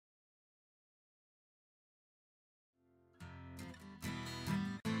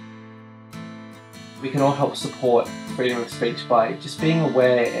we can all help support freedom of speech by just being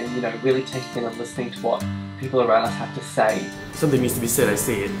aware and, you know, really taking in and listening to what people around us have to say. Something needs to be said, I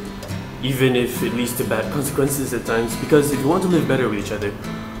say it, even if it leads to bad consequences at times, because if you want to live better with each other,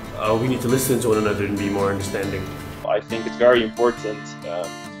 we need to listen to one another and be more understanding. I think it's very important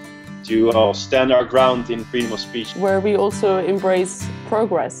to stand our ground in freedom of speech. Where we also embrace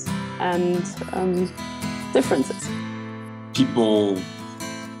progress and differences. People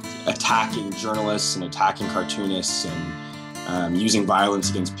attacking journalists and attacking cartoonists and using violence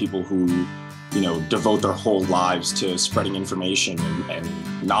against people who, you know, devote their whole lives to spreading information and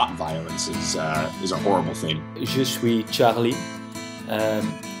not violence is a horrible thing. Jesuischarlie,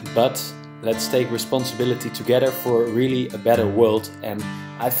 but let's take responsibility together for really a better world. And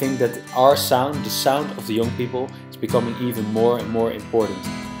I think that our sound, the sound of the young people, is becoming even more and more important.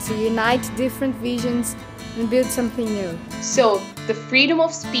 To unite different visions and build something new. So the freedom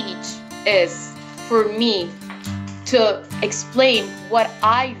of speech is, for me, to explain what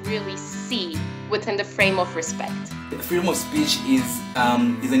I really see within the frame of respect. Freedom of speech is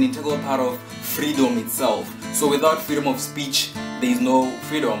an integral part of freedom itself. So without freedom of speech, there is no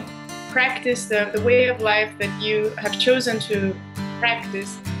freedom. Practice the way of life that you have chosen to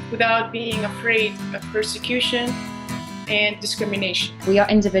practice without being afraid of persecution and discrimination. We are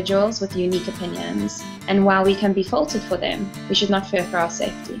individuals with unique opinions, and while we can be faulted for them, we should not fear for our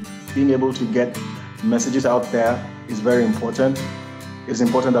safety. Being able to get messages out there is very important. It's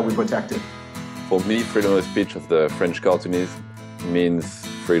important that we protect it. For me, freedom of speech of the French cartoonist means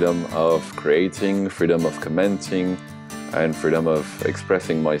freedom of creating, freedom of commenting, and freedom of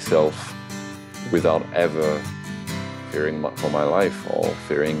expressing myself without ever fearing for my life or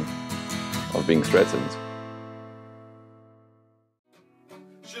fearing of being threatened.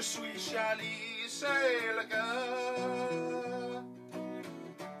 Je suis Charlie, c'est le gars.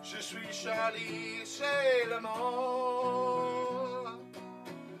 Je suis Charlie, c'est le monde.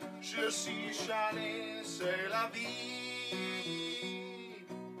 Je suis Charlie, c'est la vie.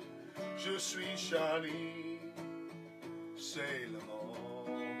 Je suis Charlie, c'est le monde.